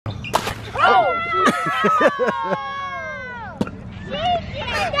That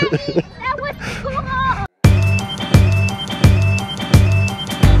was cool!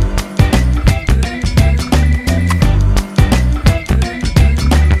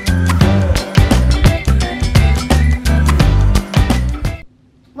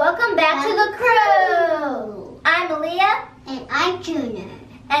 Welcome back to the crew! I'm Aaliyah. And I'm Junior.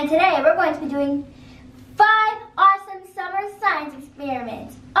 And today we're going to be doing 5 awesome summer science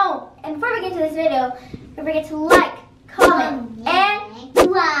experiments. Oh, and before we get to this video, don't forget to like, comment, and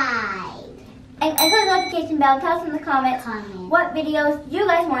subscribe. And click the notification bell. Tell us in the comments what videos you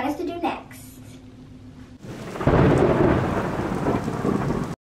guys want us to do next.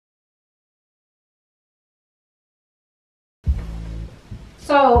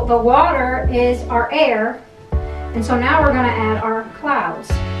 So the water is our air, and so now we're going to add our clouds.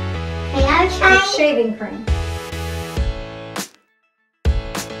 Can I try? With shaving cream.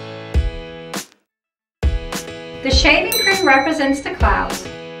 The shaving cream represents the clouds.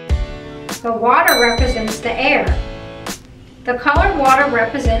 The water represents the air. The colored water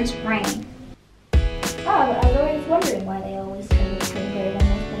represents rain. Oh, I was always wondering why they always turn the screen gray when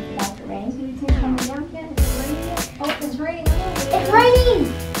they're supposed to about to rain. Is it coming down yet? Is it raining yet? Oh, it's raining. It's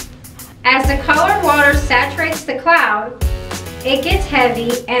raining! As the colored water saturates the cloud, it gets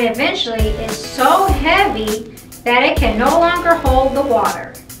heavy and eventually is so heavy that it can no longer hold the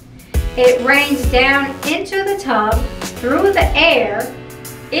water. It rains down into the tub through the air.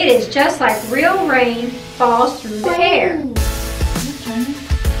 It is just like real rain falls through the air.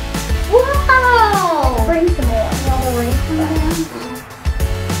 Wow! Bring some more. All the rain coming down.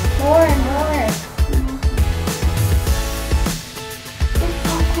 More and more. It's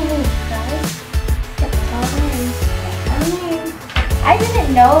so cool, guys. It's all rain. I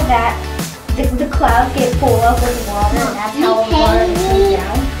didn't know that the clouds get full up with water, and that's how the water comes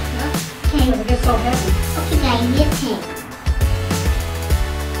down. Because it gets so heavy. Okay, guys, you take.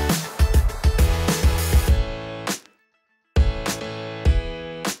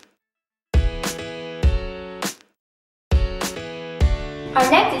 Our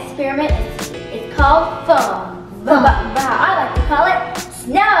next experiment is called foam. I like to call it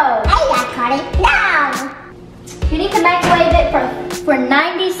snow. I like to call it now. You need to microwave it for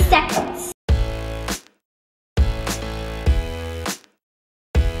 90 seconds.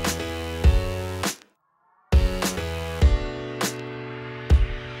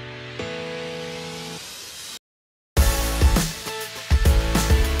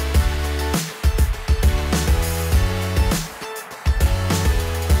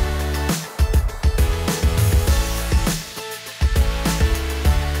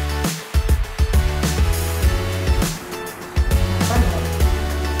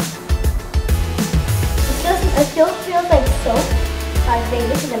 It still feels like soap. I think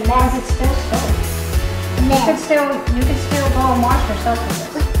this is a mess. It's still soap. You could still go and wash yourself with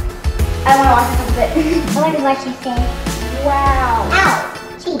this. I want to wash this a bit. I wonder what she said. Wow.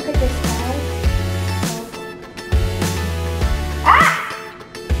 Ow! Gee. Look at this, guys. Ah!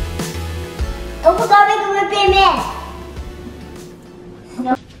 Oh my God, make a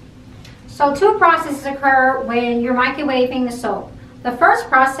mess. So 2 processes occur when you're microwaving the soap. The first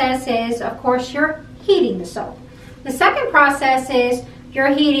process is, of course, you're heating the soap. The second process is you're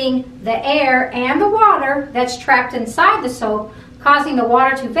heating the air and the water that's trapped inside the soap, causing the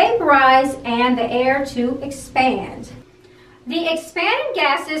water to vaporize and the air to expand. The expanding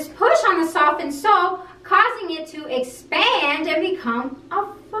gases push on the softened soap, causing it to expand and become a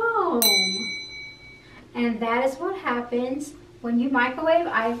foam. And that is what happens when you microwave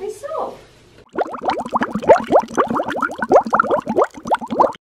ivory soap.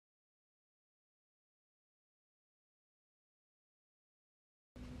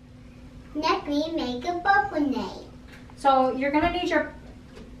 Next, we make a bubble name. So you're going to need your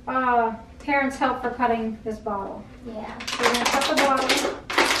parents' help for cutting this bottle. Yeah. So you're going to cut the bottle.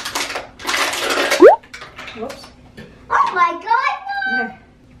 Whoops. Oh my God,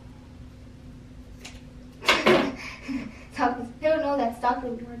 I still know that stock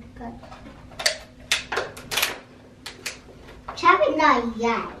would be hard to cut. chop it not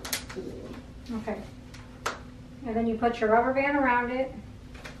yet. Okay. And then you put your rubber band around it,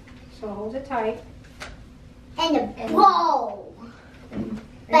 so it holds it tight. And a bowl.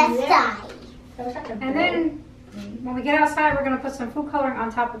 Best side. And then when we get outside, we're going to put some food coloring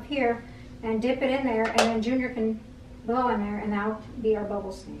on top of here and dip it in there, and then Junior can blow in there, and that'll be our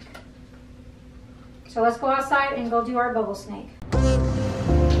bubble snake. So let's go outside and go do our bubble snake.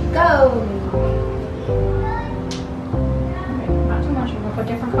 Go! Okay, not too much. We're going to put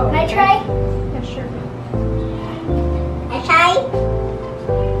different colors. Can I try? Yeah, sure. I try.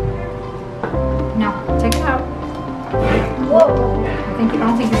 No, take it out. Whoa. I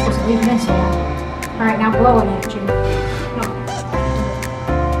don't think you're supposed to leave it in so long. All right, now blow it in, Jimmy. No.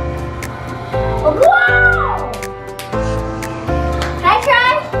 Whoa! Can I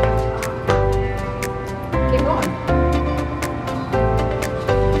try? Keep going.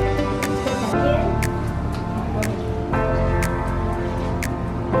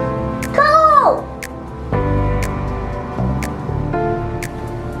 Cool!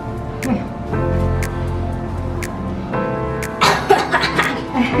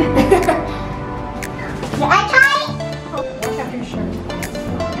 Did I try? Wash out your shirt.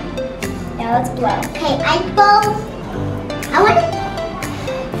 Now let's blow. Okay, I blow. I want to.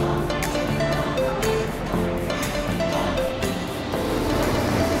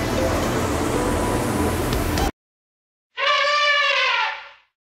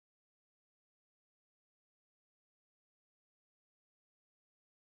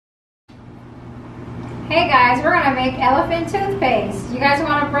 Hey guys, we're gonna make elephant toothpaste. You guys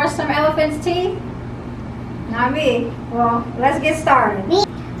wanna brush some elephant's teeth? Not me. Well, let's get started.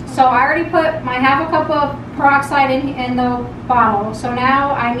 So I already put my half a cup of peroxide in the bottle. So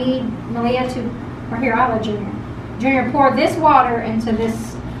now I need Malia to, or here, I'll let Junior. Junior, pour this water into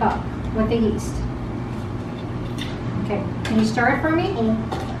this cup with the yeast. Okay, can you stir it for me?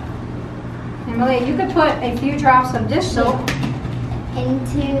 And Malia, you could put a few drops of dish soap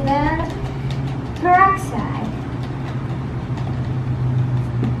Into the peroxide.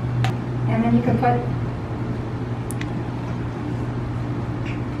 and then you can put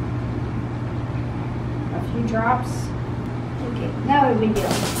a few drops. Okay, now what do we do?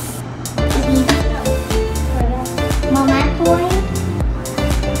 Mom, I'm pouring.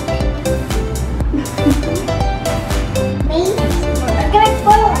 Me? I'm gonna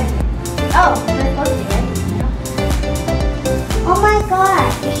explode. Oh, we're supposed to do it. Oh my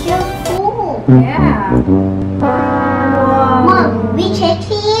god, you're so cool. Yeah. Mom, we check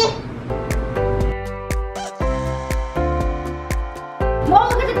it. Mom,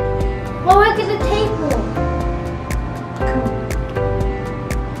 look at the table.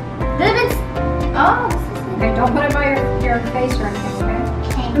 Oh, this is Okay, don't put it by your face or anything, okay?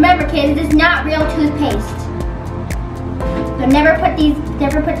 okay. Remember, kids, this is not real toothpaste. So never put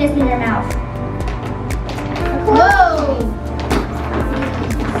this in your mouth. Whoa!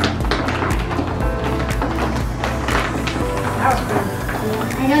 That was good.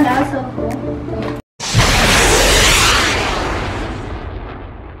 I know, that was so cool.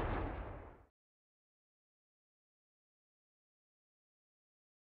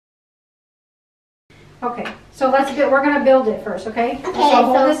 Okay, so we're gonna build it first, okay? Okay, so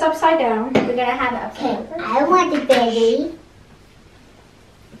hold so- this upside down. We're gonna have it upside down. I want the baby.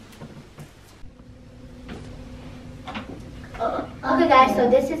 Okay guys, so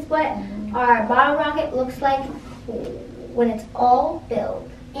this is what our bottle rocket looks like when it's all built.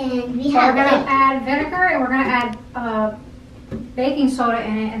 And we So we're have gonna add vinegar and we're gonna add baking soda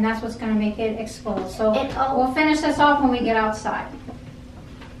in it, and that's what's gonna make it explode. So It all- we'll finish this off when we get outside.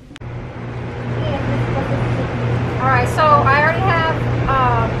 All right, so I already have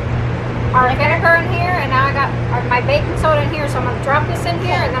our vinegar in here, and now I got my baking soda in here. So I'm gonna drop this in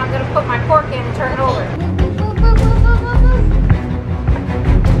here, and then I'm gonna put my pork in and turn it over.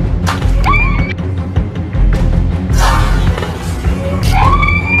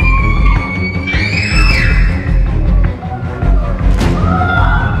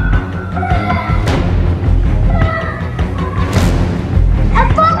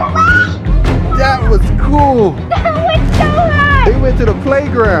 That was cool. That was so hard! They went to the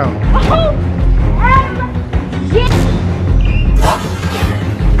playground. Oh! Shit!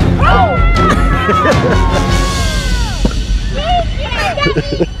 Oh!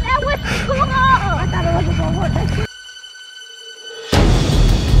 That was cool! I thought it wasn't gonna work.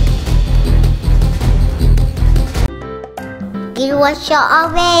 You watch our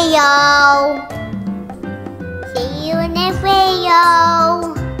video. See you in the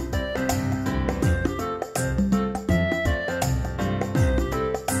video.